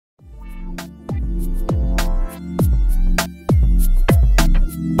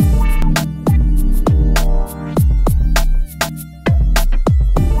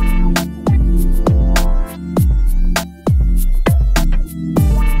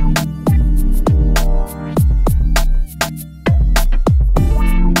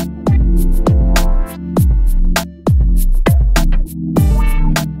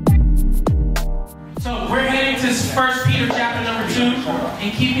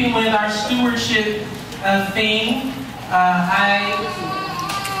keeping with our stewardship theme, I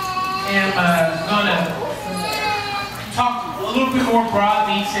am going to talk a little bit more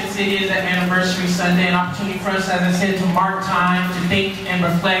broadly, since it is an anniversary Sunday, an opportunity for us, as I said, to mark time, to think and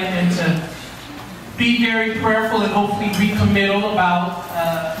reflect, and to be very prayerful and hopefully recommittal about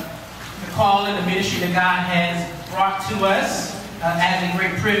the call and the ministry that God has brought to us as a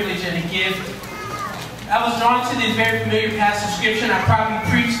great privilege and a gift. I was drawn to this very familiar passage of Scripture, and I probably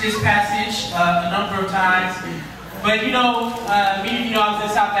preached this passage a number of times. But you know, many of you know I was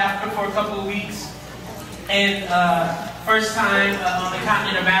in South Africa for a couple of weeks. And first time on the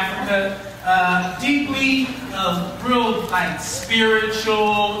continent of Africa, deeply real like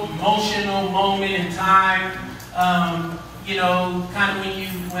spiritual, emotional moment in time. You know, kind of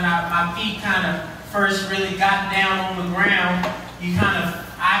when my feet kind of first really got down on the ground,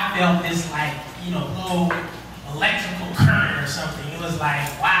 I felt this like, you know, little electrical current or something. It was like,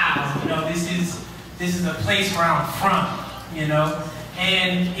 wow, you know, this is a place where I'm from, you know.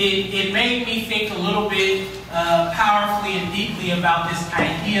 And it made me think a little bit powerfully and deeply about this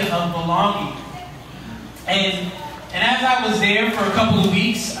idea of belonging. And as I was there for a couple of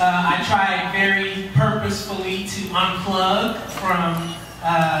weeks, I tried very purposefully to unplug from,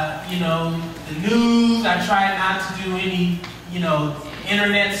 you know, the news. I tried not to do any, you know,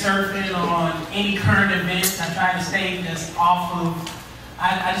 internet surfing on any current events. I tried to stay just off of,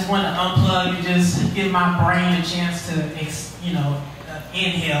 I just wanted to unplug and just give my brain a chance to, you know,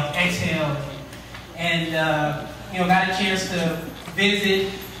 inhale, exhale, and you know, got a chance to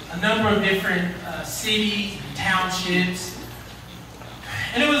visit a number of different cities and townships,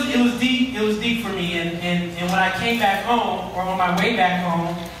 and it was deep for me. And when I came back home, or on my way back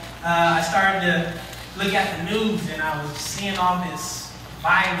home, I started to look at the news, and I was seeing all this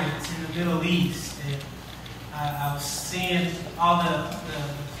violence in the Middle East, and I was seeing all the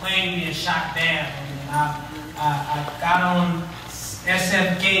plane being shot down, and I got on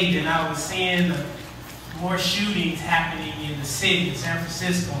SF Gate, and I was seeing more shootings happening in the city, in San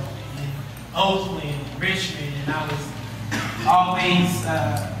Francisco, and Oakland, and Richmond, and I was always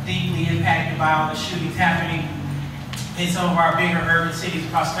deeply impacted by all the shootings happening in some of our bigger urban cities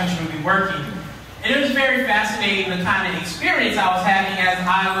across the country we were working. And it was very fascinating, the kind of experience I was having as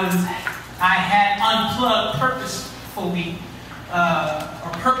I had unplugged purposely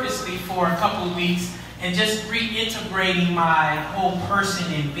for a couple of weeks, and just reintegrating my whole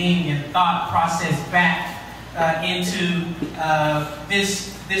person and being and thought process back into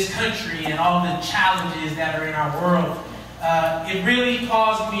this country and all the challenges that are in our world. It really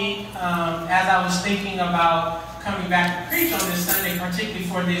caused me, as I was thinking about coming back to preach on this Sunday, particularly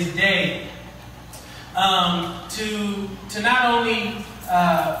for this day, to not only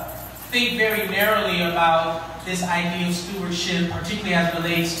think very narrowly about this idea of stewardship, particularly as it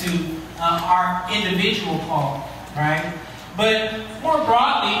relates to our individual call, right? But more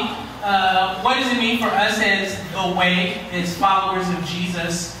broadly, what does it mean for us as the way, as followers of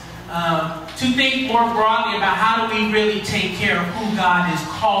Jesus, to think more broadly about how do we really take care of who God has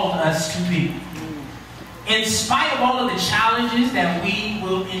called us to be? In spite of all of the challenges that we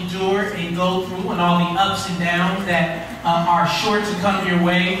will endure and go through, and all the ups and downs that are sure to come your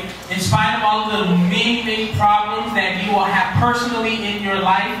way, in spite of all of the many, many problems that you will have personally in your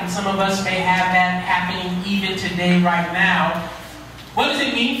life, and some of us may have that happening even today, right now, what does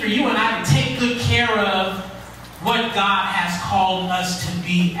it mean for you and I to take good care of what God has called us to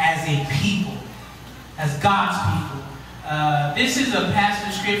be as a people, as God's people? This is a passage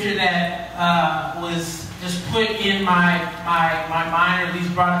of Scripture that was just put in my mind, or at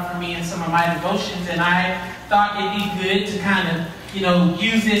least brought up for me in some of my devotions, and I thought it'd be good to kind of, you know,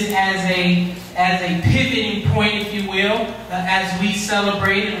 use this as a pivoting point, if you will, as we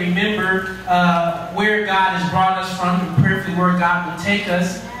celebrate and remember where God has brought us from, and prayerfully where God will take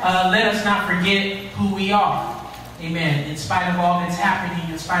us. Let us not forget who we are. Amen. In spite of all that's happening,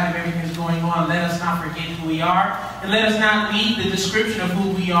 in spite of everything that's going on, let us not forget who we are. And let us not leave the description of who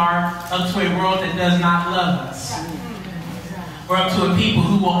we are up to a world that does not love us. Or up to a people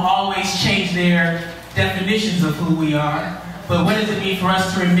who will always change their definitions of who we are. But what does it mean for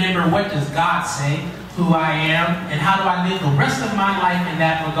us to remember, what does God say, who I am, and how do I live the rest of my life in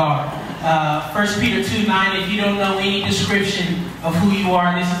that regard? 1 Peter 2:9, if you don't know any description of who you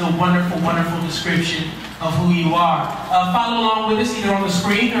are, this is a wonderful, wonderful description of who you are. Follow along with us either on the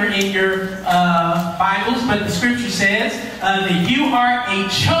screen or in your Bibles, but the Scripture says that you are a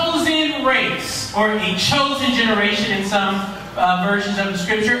chosen race, or a chosen generation in some versions of the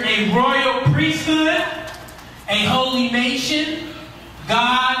Scripture, a royal priesthood, a holy nation,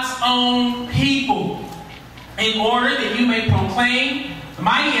 God's own people, in order that you may proclaim The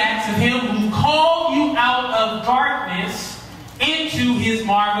mighty acts of him who called you out of darkness into his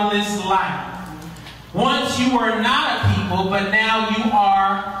marvelous light. Once you were not a people, but now you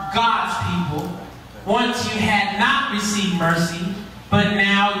are God's people. Once you had not received mercy, but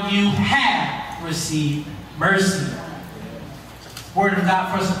now you have received mercy. Word of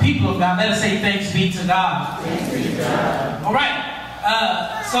God for us, the people of God. Let us say thanks be to God. Thanks be to God. All right.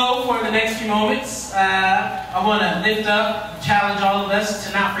 So for the next few moments, I want to lift up, challenge all of us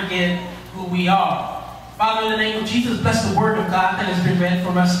to not forget who we are. Father, in the name of Jesus, bless the word of God that has been read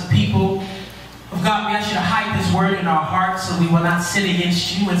for us, the people of God. We ask you to hide this word in our hearts so we will not sin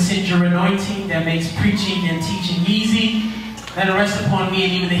against you, and send your anointing that makes preaching and teaching easy. Let it rest upon me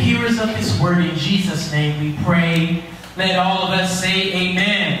and even the hearers of this word. In Jesus' name we pray. Let all of us say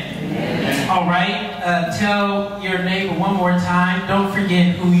amen. Amen. All right. Tell your neighbor one more time, don't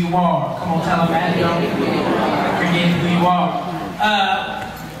forget who you are. Come on, tell them that. Don't forget who you are.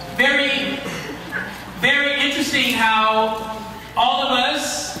 Very, very interesting how all of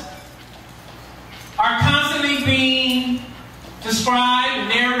us are constantly being described and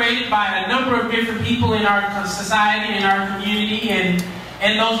narrated by a number of different people in our society, in our community, and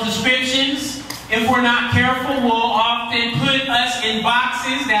those descriptions, if we're not careful, will often put us in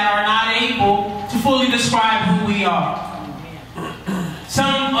boxes that are not able to fully describe who we are.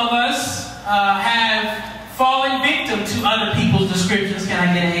 Some of us have fallen victim to other people's descriptions. Can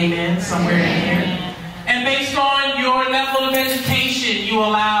I get an amen somewhere in here? And based on your level of education, you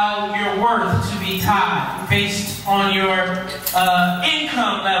allow your worth to be tied. Based on your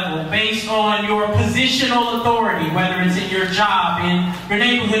income level, based on your positional authority, whether it's in your job, in your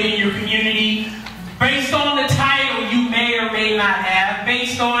neighborhood, in your community, based on the title you may or may not have,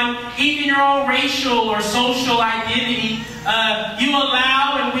 based on even your own racial or social identity, you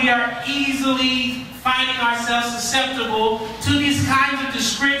allow, and we are easily finding ourselves susceptible to these kinds of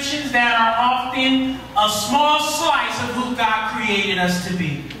descriptions that are often a small slice of who God created us to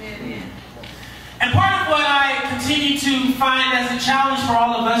be. And part of what I continue to find as a challenge for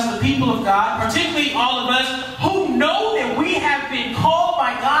all of us, the people of God, particularly all of us who know that we have been called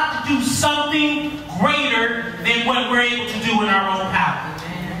by God to do something greater than what we're able to do in our own power.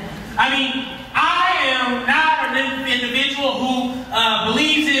 I mean, I am not an individual who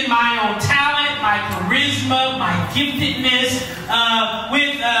believes in my own talent, my charisma, my giftedness,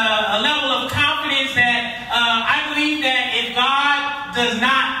 with a level of confidence that I believe that if God does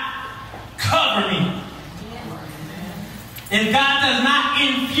not cover me, if God does not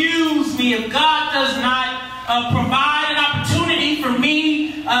infuse me, if God does not provide an opportunity for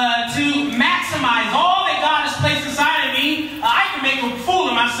me to maximize all that God has placed inside of me, I can make a fool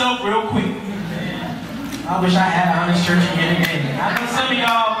of myself real quick. I wish I had a honest church again today. I know some of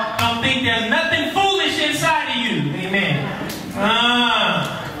y'all don't think there's nothing foolish inside of you. Amen.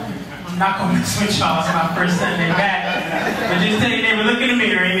 I'm not going to switch y'all. It's my first Sunday back. But just tell you they were looking in the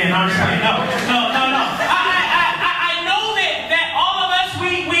mirror. Amen. I'm just saying, no. I know that all of us,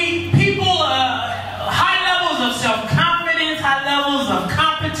 we people, high levels of self-confidence, high levels of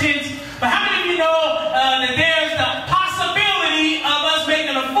competence. But how many of you know that there's the possibility of us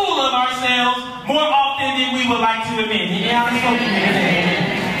making a fool of ourselves more often than we would like to admit? Yeah, I'm supposed to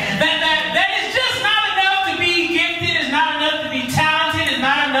admit that is just not enough to be gifted. It's not enough to be talented. It's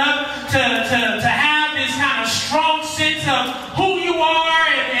not enough to have this kind of strong sense of who you are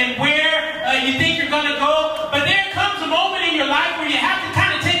and where you think you're going to go. But there comes a moment in your life where you have to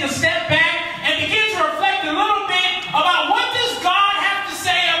kind of take a step back and begin to reflect a little bit about what does God have to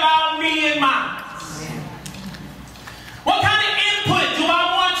say about me and mine. What kind of input do I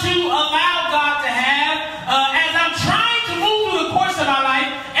want to allow God to have as I'm trying to move through the course of my life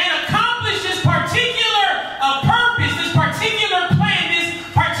and accomplish this particular purpose, this particular plan, this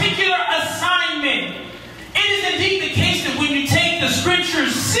particular assignment? It is indeed the case that when you take the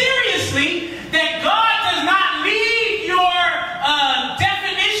scriptures seriously, that God does not leave your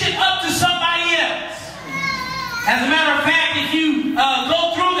definition up to somebody else. As a matter of fact, if you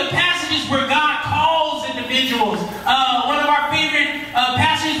go through the passages where God calls individuals, one of our favorite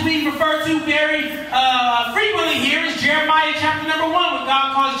passages we refer to very frequently here is Jeremiah chapter number 1, when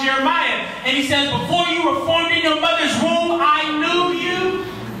God calls Jeremiah. And he says, before you were formed in your mother's womb, I knew you.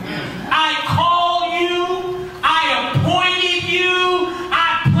 I called you. I appointed you.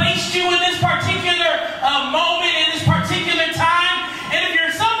 I placed you in this particular moment, in this particular time. And if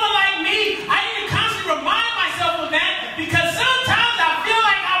you're someone like me, I need to constantly remind myself of that, because sometimes I feel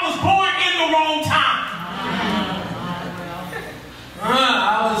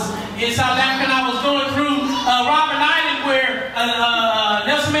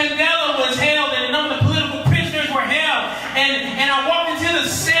the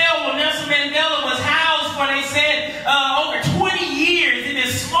cell where Nelson Mandela was housed for, they said, over 20 years in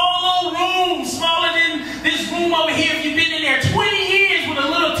this small little room, smaller than this room over here. If you've been in there 20 years with a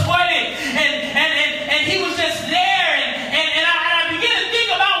little toilet, and he was just there, and I began to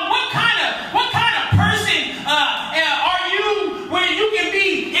think about what kind of person are you, where you can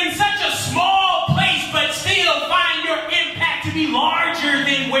be in such a small place but still find your impact to be larger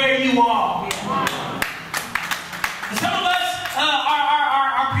than where you are. Some of us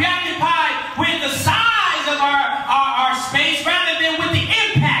are preoccupied with the size of our space rather than with the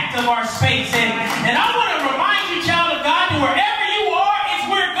impact of our space. And I want to remind you, child of God, that wherever you are is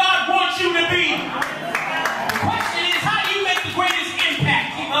where God wants you to be. The question is, how do you make the greatest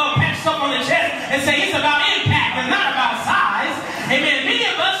impact? Pat yourself on the chest and say, it's about impact, it's not about size. Amen. Many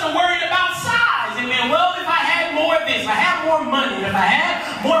of us are worried about size. Amen. Well, if I had more of this, if I had more money, if I had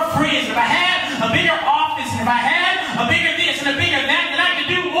more friends, if I had a bigger office, if I had a bigger this and a bigger that, then I could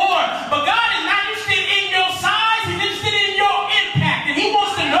do more. But God is not interested in your size. He's interested in your impact. And He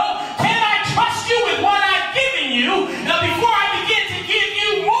wants to know, can I trust you with what I've given you before I begin to give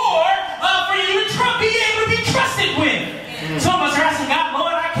you more for you to be able to be trusted with? Some of us are asking God,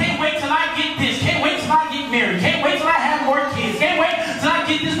 Lord, I can't wait till I get this. Can't wait till I get married. Can't wait till I have more kids. Can't wait till I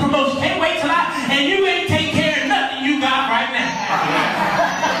get this promotion. Can't wait till and you ain't take care of nothing you got right now.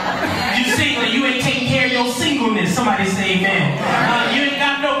 You single, you ain't taking care of your singleness. Somebody say amen. You ain't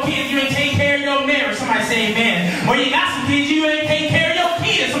got no kids, you ain't taking care of your marriage. Somebody say amen. Or you got some kids, you ain't taking care of your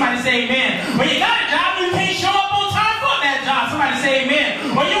kids. Somebody say amen. Or you got a job, you can't show up on time for that job. Somebody say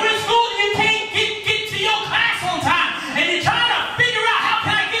amen. Or you're in school and you can't get to your class on time. And you're trying to figure out how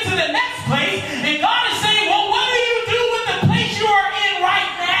can I get to the next place. And God is saying, well, what do you do with the place you are in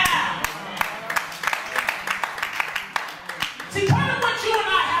right now? See, part of what you and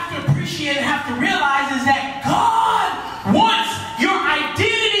I have to appreciate and have to realize is that God wants your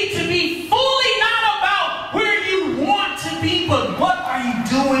identity to be fully not about where you want to be, but what are you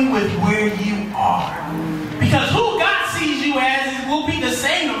doing with where you are? Because who God sees you as will be the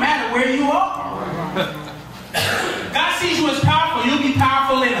same no matter where you are. God sees you as powerful. You'll be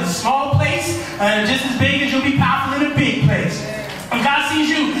powerful in a small place, just as big as you'll be powerful in a big place. And God sees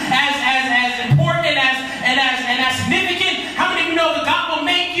you as important and as significant. How many of you know that God will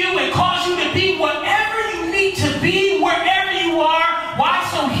make you and cause you to be whatever you need to be, wherever you are? Why?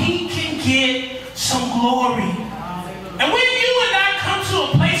 So He can get some glory. And when you and I come to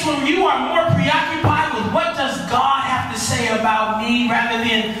a place where you are more preoccupied with what does God have to say about me rather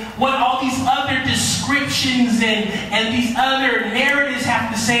than what all these other descriptions and these other narratives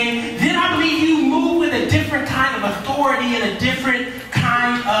have to say, then I believe you move with a different kind of authority and a different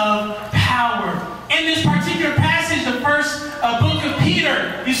kind of power. In this particular passage, the first book of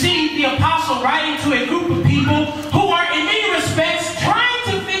Peter, you see the apostle writing to a group of people who are in many respects trying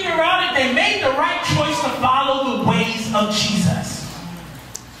to figure out if they made the right choice to follow the ways of Jesus.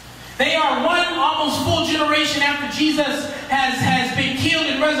 They are one almost full generation after Jesus has been killed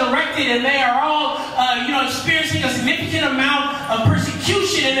and resurrected, and they are all experiencing a significant amount of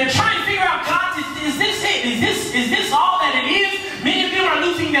persecution, and they're trying to figure out, God, is this it? Is this all that it is? Many of them are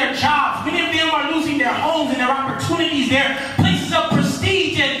losing their jobs. Many of them are losing their homes and their opportunities, their places of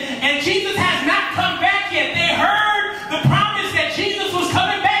prestige, and Jesus has not come back yet. They heard the promise that Jesus was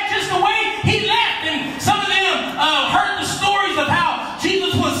coming back just the way He left, and some of them heard the stories of how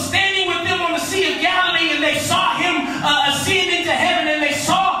Jesus was standing with them on the Sea of Galilee, and they saw Him ascend into heaven, and they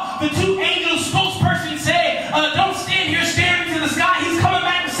saw the two angels spokesperson say, don't stand here staring into the sky. He's coming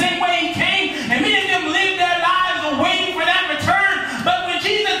back the same way He came. And many of them lived their lives waiting for that return. But when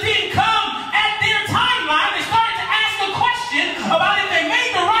Jesus didn't come at their timeline, they started to ask a question about if they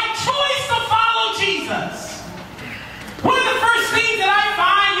made the right choice to follow Jesus. One of the first things that I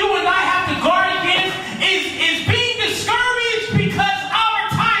find you and I have to guard against is being discouraged because our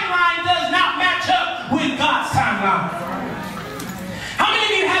timeline does not match up with God's timeline. How many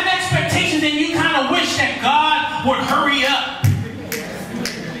of you have expectations and you kind of wish that God would hurry up?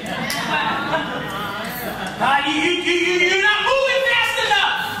 You're not moving fast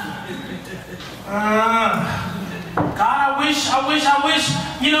enough. God, I wish,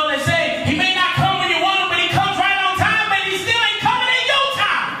 they say, He may not come when you want Him, but He comes right on time, but He still ain't coming in your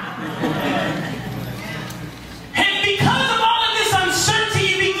time. And because of all of this uncertainty,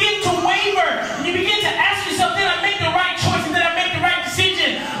 you begin to waver, and you begin to ask yourself, did I make the right choice, and did I make the right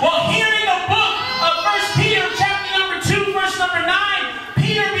decision? Well, here in the book of 1 Peter chapter number 2, verse number 9,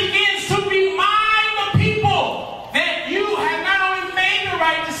 Peter begins to remind the people that you have not only made the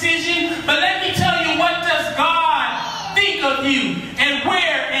right decision, but let me tell you, what does God think of you, and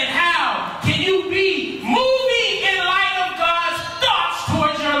where and how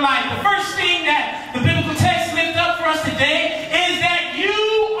life. The first thing that the biblical text lifts up for us today is that you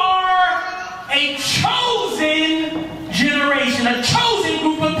are a chosen generation, a chosen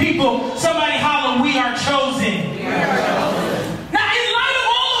group of people. Somebody holler, we are chosen. We are chosen. Now, in light of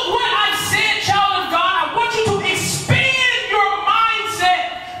all of what I've said, child of God, I want you to expand your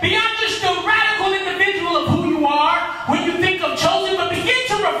mindset beyond just the radical individual of who you are when you think of chosen, but begin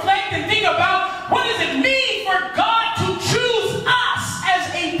to reflect and think about what does it mean for God to choose us as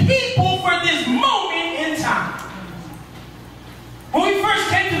a people for this moment in time. When we first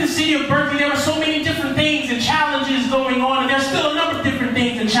came to the city of Berkeley, there were so many different things and challenges going on, and there's still a number of different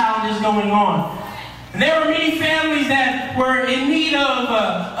things and challenges going on. And there were many families that were in need of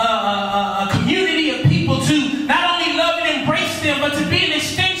a community of people to not only love and embrace them, but to be an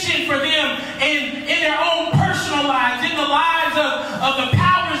extension for them in their own personal lives, in the lives of the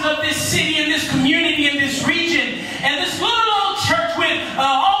powers of this city and this community and this region. And this little old church with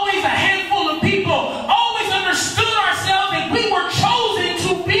always a handful of people always understood ourselves and we were chosen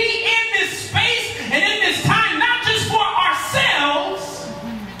to be in this space and in this time, not just for ourselves,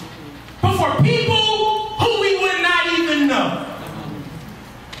 but for people who we would not even know.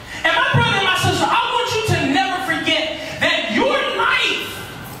 And my brother and my sister, I want you to never forget that your life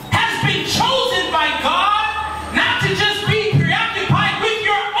has been chosen by God not to just be preoccupied with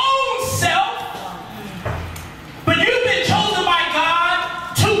your own self, but you've been chosen by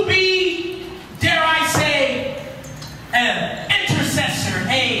God to be, dare I say, an intercessor,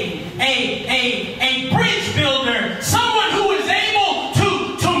 a bridge builder, someone who is able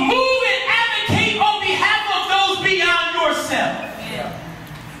to move and advocate on behalf of those beyond yourself.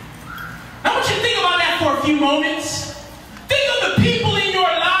 I want you to think about that for a few moments. Think of the people in your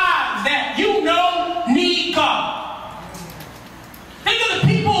lives that you know need God. Think of the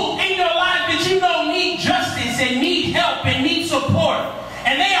people in your life that you know need justice and need help and need support.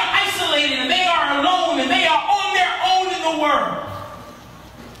 And they are isolated and they are alone and they are on their own in the world.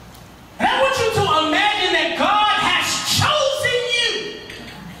 And I want you to imagine that God has chosen you.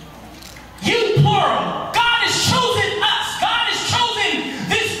 You plural. God has chosen us. God has chosen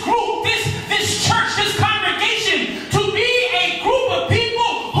this group, this church, this congregation to be a group of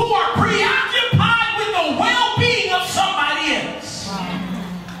people who are preoccupied with the well-being of somebody else.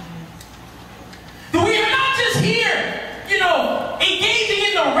 We are not just here, engaging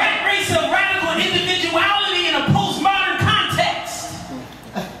in the rat race of radical individuality in a postmodern context.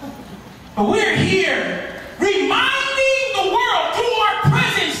 But we're here reminding the world through our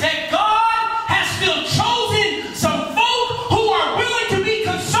presence that God has still chosen some folk who are willing to be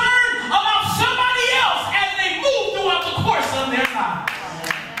concerned about somebody else as they move throughout the course of their lives.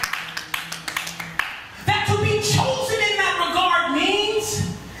 That to be chosen in that regard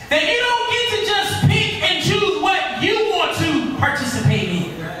means that you don't get to just pick and choose what you want to participate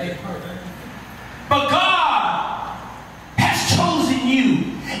in. But God has chosen you.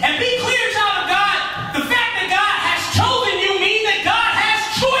 And be clear, child of God, the fact that God has chosen you means that God has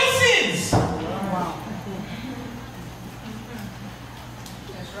choices.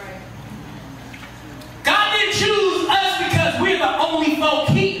 That's right. God didn't choose us because we're the only folk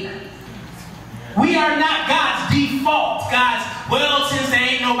here. We are not God's default. Well, since there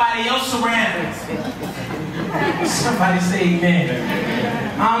ain't nobody else around. Somebody say amen.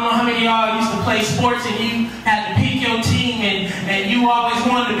 I don't know how many of y'all used to play sports and you had to pick your team and you always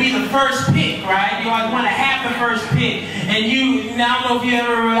wanted to be the first pick, right? You always wanted to have the first pick. And I don't know if you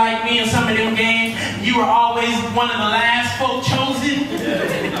ever were like me in some of them games, you were always one of the last folk chosen.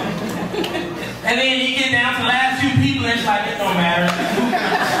 And then you get down to the last few people and it's like, it don't matter.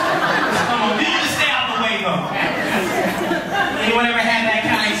 Come on, you just stay out the way though. Anyone ever had that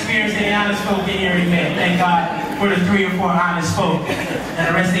kind of experience? Any honest folk in here? Amen. Thank God for the 3 or 4 honest folk. And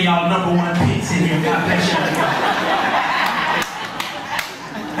the rest of y'all #1 picks in here. God bless you.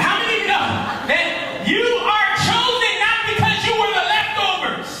 How many of you know that you are chosen not because you were the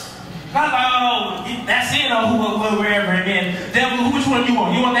leftovers? Not like, oh, that's it, or wherever. And then, devil, which one you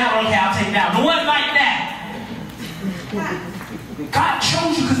want? You want that one? Okay, I'll take that one. The one like that. God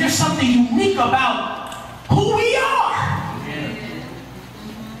chose you because there's something unique about who we are.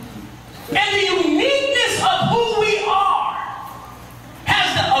 And the uniqueness of who we are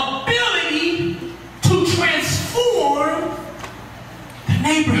has the ability to transform the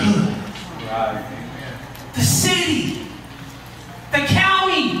neighborhood, the city, the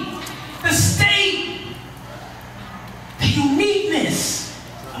county, the state. The uniqueness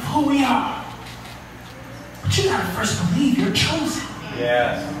of who we are. But you gotta first believe you're chosen.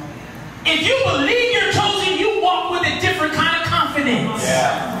 Yes. If you believe you're chosen, you walk with a different kind of confidence.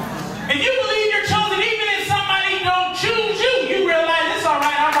 Yeah. If you believe you're chosen, even if somebody don't choose you, you realize it's all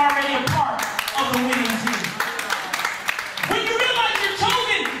right, I'm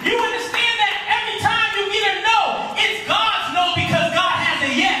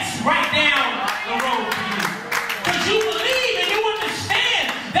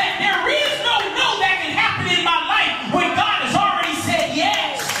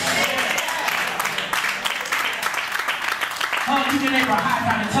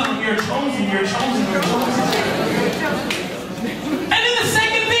you're chosen, you're chosen. And then the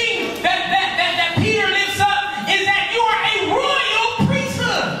second thing that Peter lifts up is that you are a royal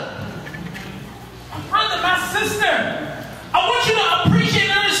priesthood. My brother, my sister, I want you to appreciate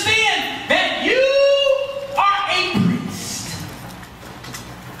and understand that you are a priest.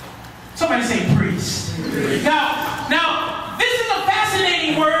 Somebody say priest. Now, this is a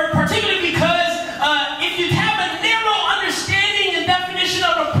fascinating word, particularly because if you have a narrow understanding and definition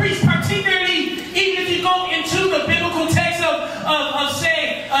of a priest, particularly even if you go into the biblical text of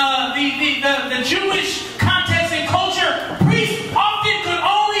say, the Jewish context and culture, priests often could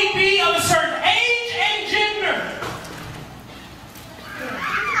only be of a certain age and gender.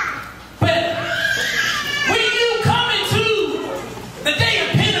 But when you come into the day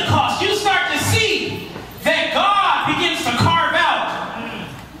of Pentecost, you start to see that God begins to carve out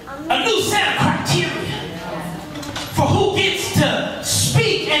a new set of criteria for who gets to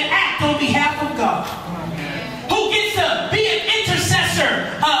speak and act on behalf of God, who gets to be an intercessor,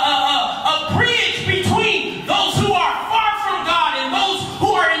 a bridge between those who are far from God and those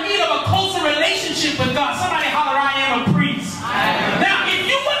who are in need of a closer relationship with God. Somebody holler, I am a priest. Now, if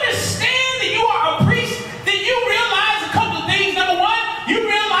you understand that you are a priest, then you realize a couple of things. Number one, you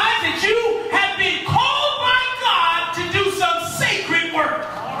realize that you have been called by God to do some sacred work.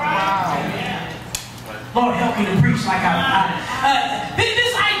 Lord, help me to preach like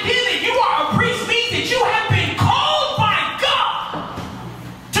this idea that you are a priest means that you have been called by God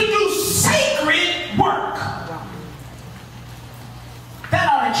to do sacred work.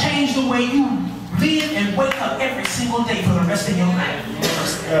 That ought to change the way you live and wake up every single day for the rest of your life.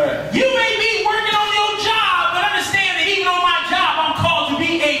 You may be working on your job, but understand that even on my job, I'm called to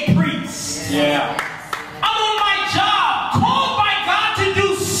be a priest. Yeah. I'm on my job, called by God to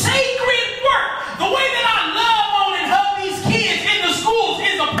do sacred work. The way that I love on and hug these kids in the schools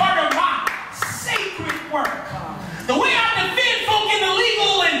is a part of my sacred work. The way I defend folk in the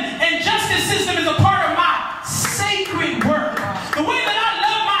legal and justice system is a part of my sacred work. The way that I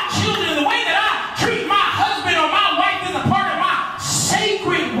love my children, the way that I treat my husband or my wife is a part of my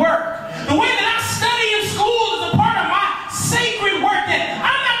sacred work. The way that I study in school is a part of my sacred work. That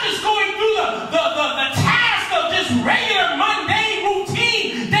I'm not just going through the task of just regular, mundane,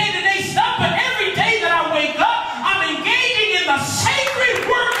 routine, day-to-day stuff, but every day that I wake up, I'm engaging in the sacred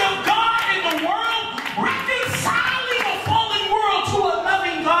work of God in the world, reconciling a fallen world to a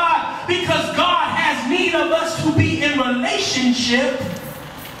loving God, because God has need of us to be in relationship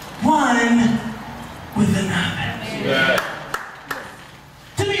one with another. Yeah.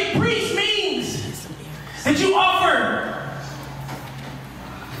 To be a priest means that you offer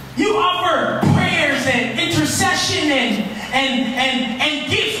prayers and intercession and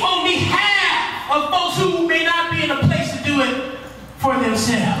gifts on behalf of those who may not be in a place to do it for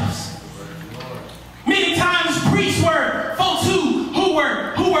themselves. Many times priests were folks who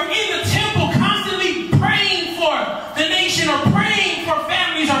were in the temple constantly praying for the nation, or praying for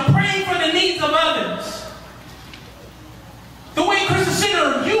families, or praying for the needs of others. The way Christian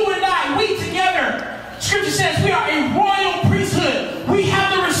Center, you and I, we together, Scripture says we are a royal priesthood. We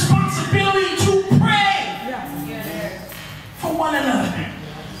have the responsibility to pray for one another.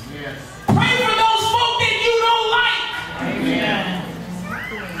 Pray for those folk that you don't like.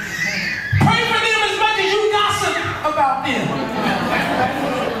 Pray for them as much as you gossip about them.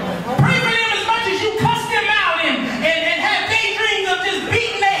 Pray for them as much as you cuss them out and have daydreams of just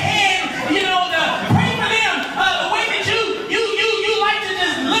beating their head. Pray for them the way that you like to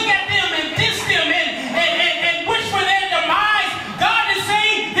just look at them and diss them and wish for their demise. God is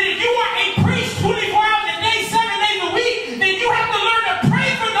saying that if you are a priest 24 hours a day, 7 days a week, then you have to learn to pray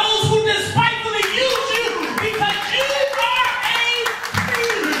for those who despitefully use you, because you are a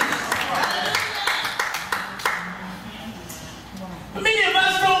priest. But many of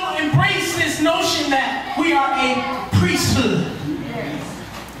us don't embrace this notion that we are a priesthood.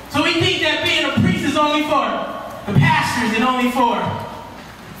 So we think that being a priest is only for the pastors and only for a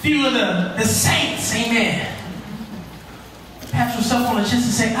few of the saints. Amen. Pat yourself on the chest and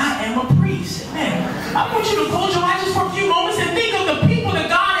say, I am a priest. Amen. I want you to close your eyes just for a few moments and think of the people that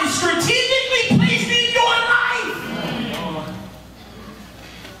God has strategically placed in your life.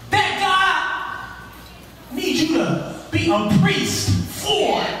 That God needs you to be a priest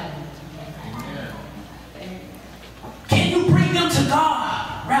for. Can you bring them to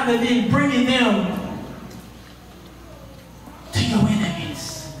God rather than bringing them to your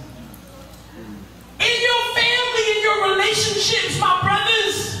enemies? In your family, in your relationships, my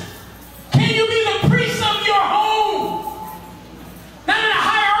brothers, can you be the priest of your home? Not in a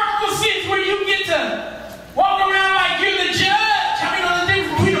hierarchical sense where you get to walk around like you're the judge. How many know the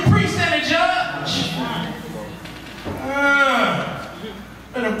difference between a priest and a judge?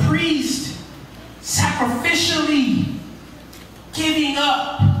 the priest sacrificially giving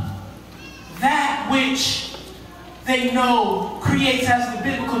up that which they know creates, as the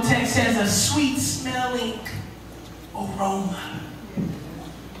biblical text says, a sweet-smelling aroma.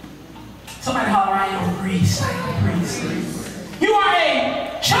 Somebody holler, I am a priest. I am a priest. You are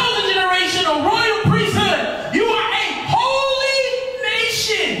a chosen generation, a royal priesthood. You are a holy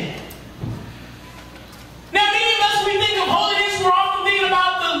nation. Now, many of us, when we think of holiness, we're often thinking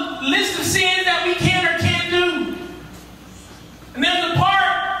about the list of sins that we can or can't do. And there's a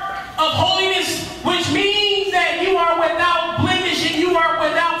part of holiness which means that you are without blemish and you are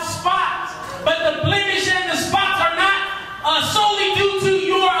without spots. But the blemish and the spots are not solely due to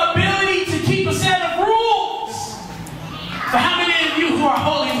your ability to keep a set of rules. So how many of you who are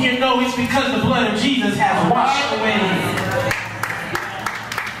holy here know it's because the blood of Jesus has washed away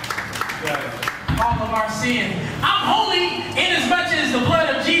all of our sin? I'm holy in as much as the blood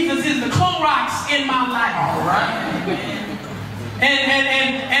of Jesus is the Clorox in my life. All right.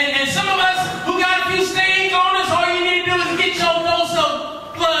 And some of us who got a few stains on us, all you need to do is get your dose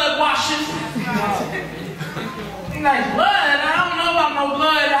of blood washing. You're like, blood? I don't know about no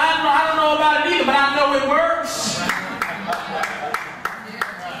blood. I don't know about it either, but I know it works.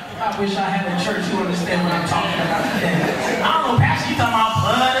 I wish I had a church who understand what I'm talking about. I don't know, Pastor, you talking about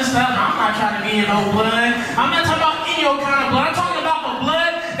blood and stuff. I'm not trying to be in no blood. I'm not talking about any old kind of blood. I'm talking about the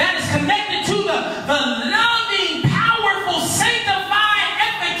blood that is connected to the loving, powerful, sanctified,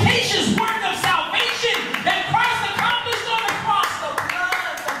 efficacious work of salvation that Christ accomplished on the cross. The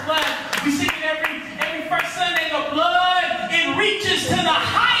blood. We sing it every first Sunday. The blood, it reaches to the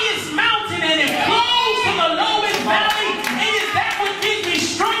highest mountain and it flows to the lowest valley. It is that which gives me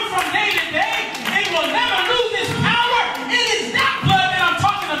strength from day to day. It will never lose its power. It is that blood that I'm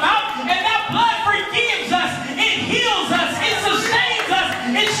talking about. And that blood forgives us. It heals us. It sustains us.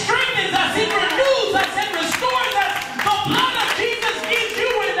 It strengthens us. It renews us and restores us. The blood of Jesus gives you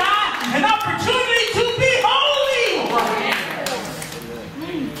and I an opportunity to be holy.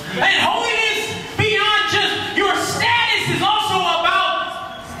 And holiness beyond just your status is also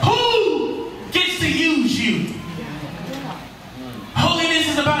about who gets to use you. Holiness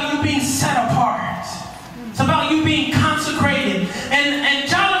is about you being set apart. It's about you being consecrated. And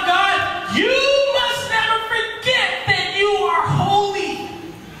child of God, you must never forget that you are holy.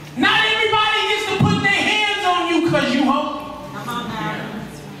 Not everybody gets to put their hands on you because you holy.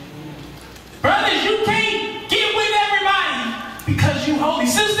 Brothers, you can't get with everybody because you holy.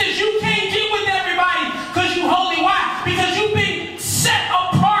 Sisters, you can't get with everybody because you holy. Why? Because you've been set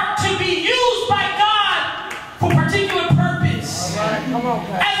apart to be used by God for a particular purpose.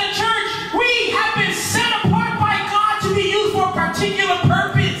 As a church, we have been set apart by God to be used for a particular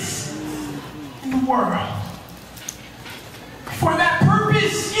purpose in the world. For that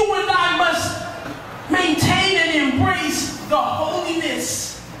purpose, you and I must maintain and embrace the holiness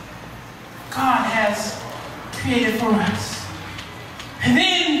God has created for us. And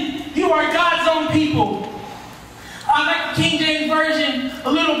then you are God's own people. I like the King James Version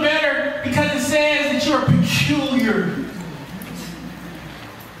a little better because it says that you're peculiar.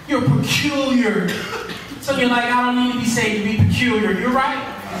 You're peculiar. Some of you are like, I don't need to be saved to be peculiar. You're right.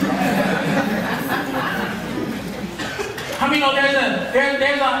 I mean,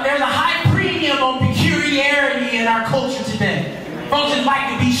 there's a high premium on peculiarity in our culture today. Folks just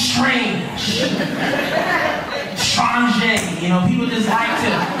like to be strange. Strange. You know, people just like to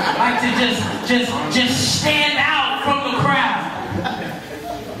just stand out from the crowd.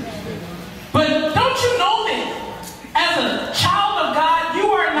 But don't you know that as a child of God,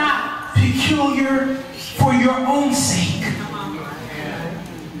 you are not peculiar for your own sake.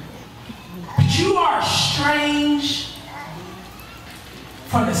 But you are strange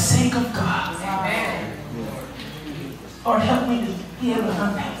for the sake of God. Amen. Lord, help me to be able to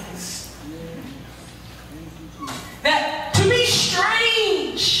unpack this. That to be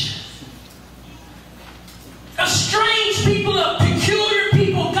strange, a strange people, a peculiar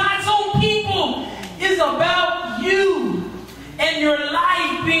people, God's own people, is about you and your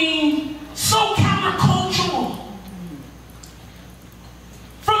life being so countercultural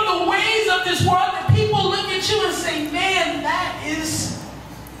from the ways of this world that people look at you and say, man, that is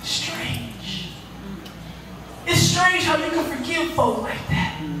strange. It's strange how you can forgive folk like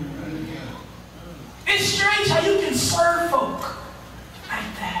that. It's strange how you can serve folk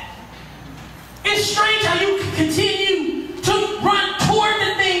like that. It's strange how you can continue to run toward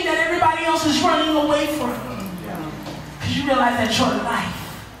the thing that everybody else is running away from. Because you realize that your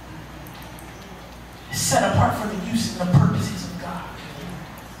life is set apart for the use and the purposes of God.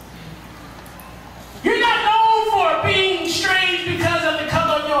 You're not known for being strange because of the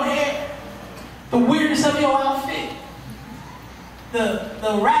color of your the weirdness of your outfit, the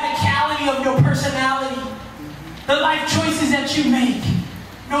radicality of your personality, the life choices that you make.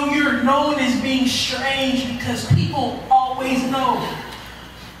 No, you're known as being strange because people always know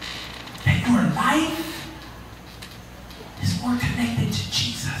that your life is more connected to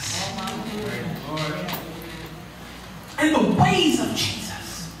Jesus and the ways of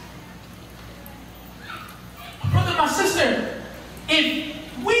Jesus. Brother, my sister, if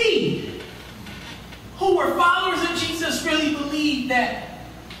we who were followers of Jesus really believed that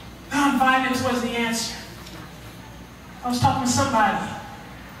nonviolence was the answer. I was talking to somebody.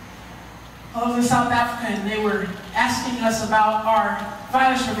 I was in South Africa and they were asking us about our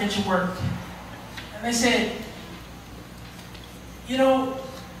violence prevention work. And they said, you know,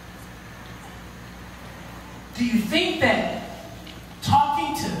 do you think that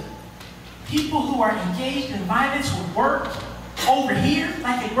talking to people who are engaged in violence would work over here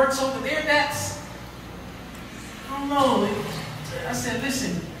like it works over there? I don't know. I said,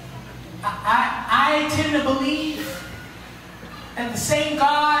 listen, I tend to believe that the same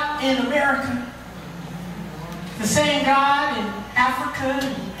God in America, the same God in Africa,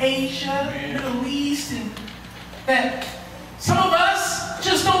 and Asia, Middle East, and that some of us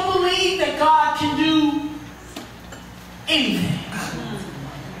just don't believe that God can do anything.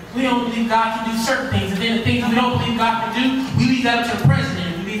 We don't believe God can do certain things, and then the things we don't believe God can do, we leave that up to the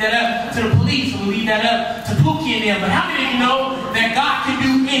president, we leave that up to the police, we leave that up to Pookie and them. But how many of you know that God can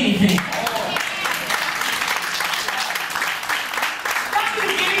do anything?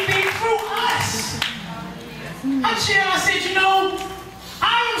 I said, you know,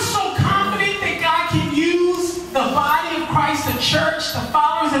 I am so confident that God can use the body of Christ, the church, the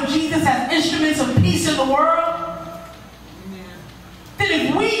followers of Jesus as instruments of peace in the world, that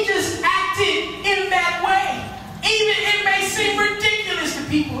if we just acted in that way, even it may seem ridiculous to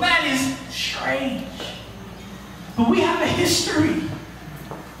people, that is strange. But we have a history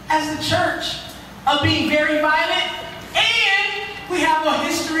as the church of being very violent, and we have a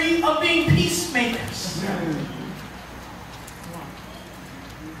history of being peacemakers.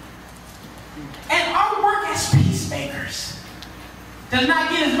 And our work as peacemakers does not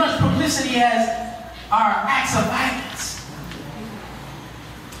get as much publicity as our acts of violence.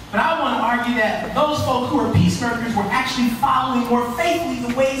 But I want to argue that those folk who are peacemakers were actually following more faithfully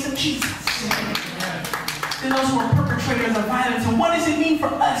the ways of Jesus than those who are perpetrators of violence. And what does it mean for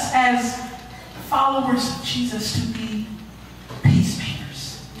us as followers of Jesus to be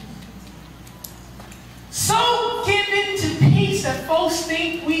peacemakers? So given to peace that folks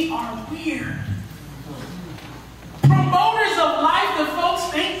think we are weird. Promoters of life that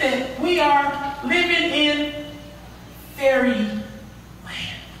folks think that we are living in fairyland.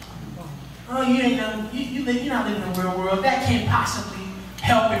 Oh, you're not living in the real world. That can't possibly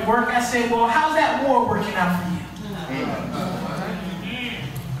help it work. I said, well, how's that war working out for you?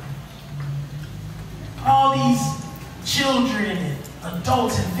 All these children and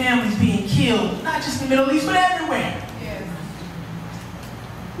adults and families being killed, not just in the Middle East, but everywhere.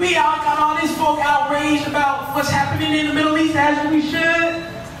 We all got all this folk outraged about what's happening in the Middle East, as we should.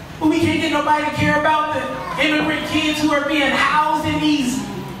 But we can't get nobody to care about the immigrant kids who are being housed in these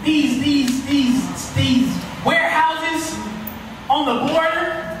warehouses on the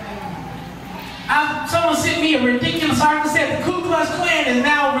border. Someone sent me a ridiculous article that said the Ku Klux Klan is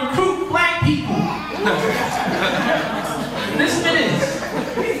now recruiting black people. Listen to this.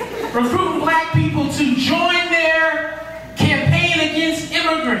 Recruiting black people to join their campaign against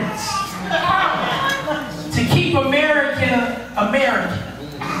immigrants. To keep America American.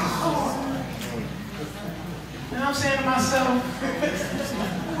 You know what I'm saying to myself?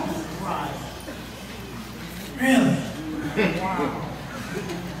 Really? Wow.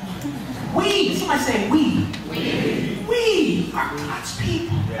 We, somebody say we. We are God's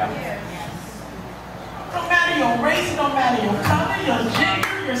people. Yeah. Don't matter your race, it don't matter your color, your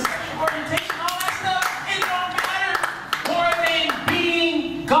gender, your sexual orientation, all that stuff. It don't matter more than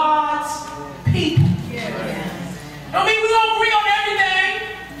being God's people. Don't mean we don't agree on everything.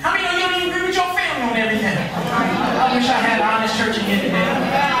 How many of you don't even agree with your family on everything? I wish I had an honest church in here today.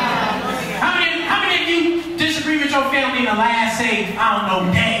 How many of you disagree with your family in the last, say, I don't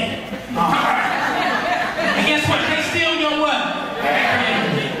know, day? And guess what? They still your what?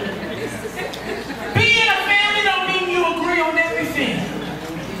 Being a family don't mean you agree on everything.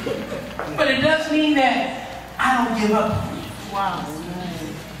 But it does mean that I don't give up on you. Wow.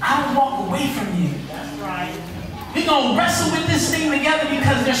 I don't walk away from you. That's right. We're going to wrestle with this thing together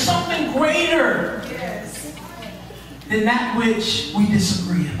because there's something greater than that which we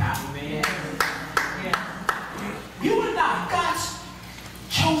disagree about. You and I, God's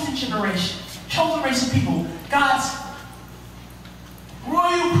chosen generation, chosen chosen race of people, God's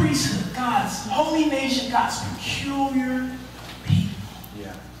royal priesthood, God's holy nation, God's peculiar people.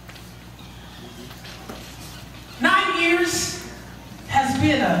 Yeah. 9 years has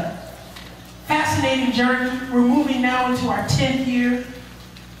been a fascinating journey. We're moving now into our 10th year.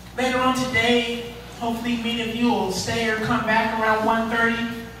 Later on today, hopefully many of you will stay or come back around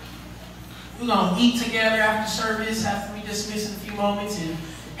 1:30. We're going to eat together after service, after we dismiss in a few moments, and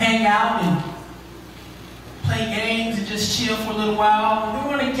hang out and play games and just chill for a little while. And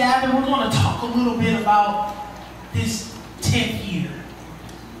we're going to gather, we're going to talk a little bit about this 10th year.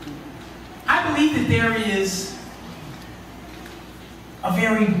 I believe that there is a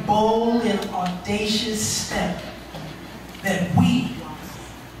very bold and audacious step that we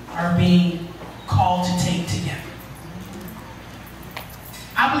are being called to take together.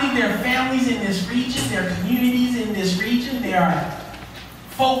 I believe there are families in this region, there are communities in this region, there are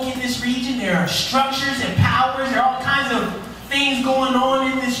folk in this region, there are structures and powers, there are all kinds of things going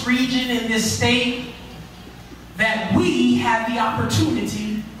on in this region, in this state, that we have the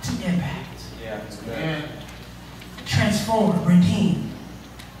opportunity to impact. Yeah. Transform, redeem,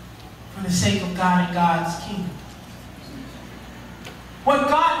 for the sake of God and God's kingdom. What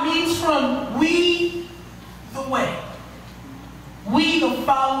God means from we, the way, we, the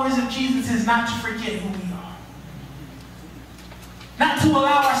followers of Jesus, is not to forget who we are. Not to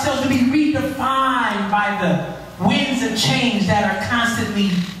allow ourselves to be redefined by the winds of change that are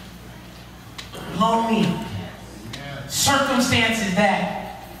constantly blowing. Circumstances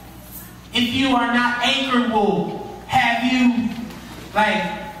that, if you are not anchored, will have you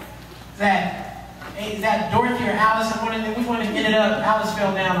like that Dorothy or Alice. Which one ended up? Alice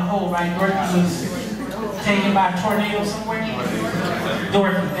fell down a hole, right? Dorothy was taken by a tornado somewhere.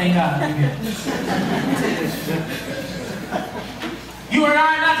 Dorothy, thank God. You and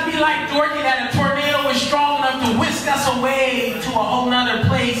I are not to be like Dorothy, that a tornado is strong enough to whisk us away to a whole nother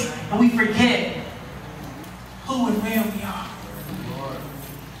place, and we forget who and where we are.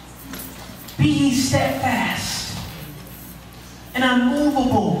 Be ye steadfast and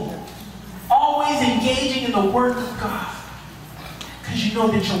unmovable, always engaging in the work of God, because you know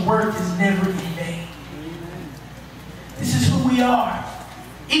that your work is never in vain. This is who we are.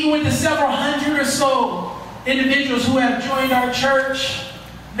 Even with the several hundred or so individuals who have joined our church,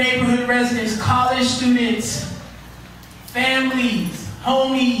 neighborhood residents, college students, families,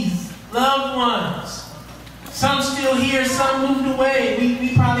 homies, loved ones, some still here, some moved away.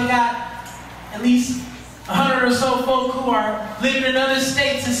 We probably got at least 100 or so folk who are living in other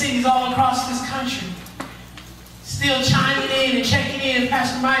states and cities all across this country, still chiming in and checking in.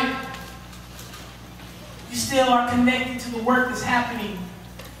 Pastor Mike, you still are connected to the work that's happening in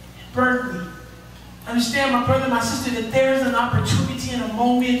Berkeley. Understand, my brother, my sister, that there is an opportunity and a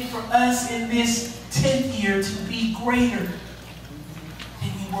moment for us in this 10th year to be greater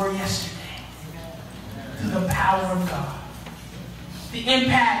than we were yesterday through the power of God. The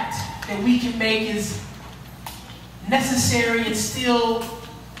impact that we can make is necessary and still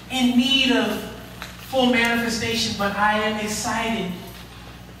in need of full manifestation, but I am excited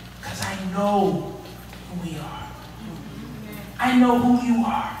because I know who we are. I know who you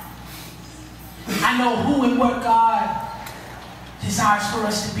are. I know who and what God desires for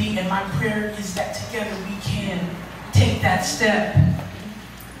us to be, and my prayer is that together we can take that step and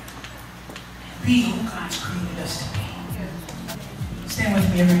be who God's created us to be. Stand with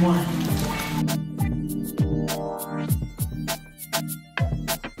me, everyone.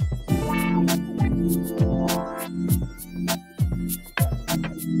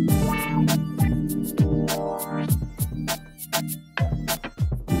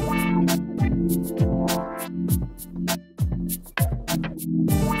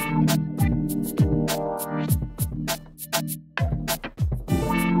 Thank you.